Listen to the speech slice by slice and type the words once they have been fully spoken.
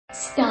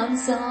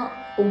Stanza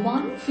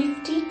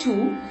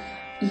 152,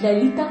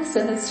 Lalita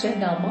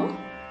Sahasranama.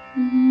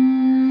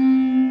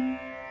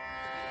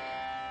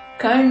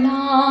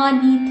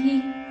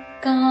 Kalanidhi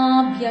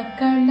Kavya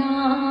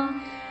Kala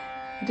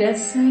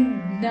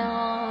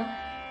Rasagna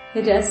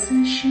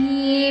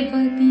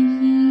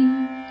Rasashevadihi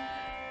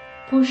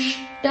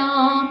Pushta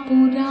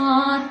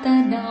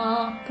Puratana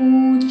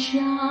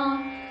Puja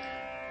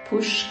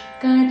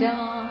Pushkara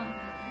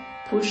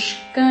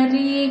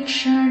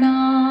Pushkarekshana.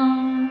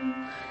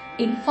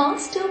 In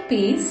faster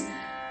pace,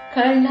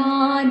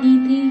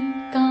 Kalanidhi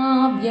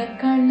Kavya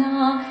Kala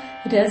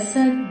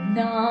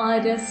Rasagna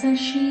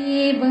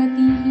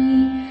Rasashevadihi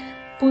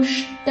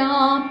Pushta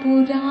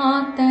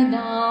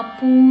Puratana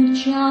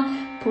Puja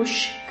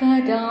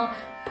Pushkara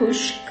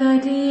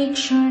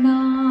Pushkarekshana.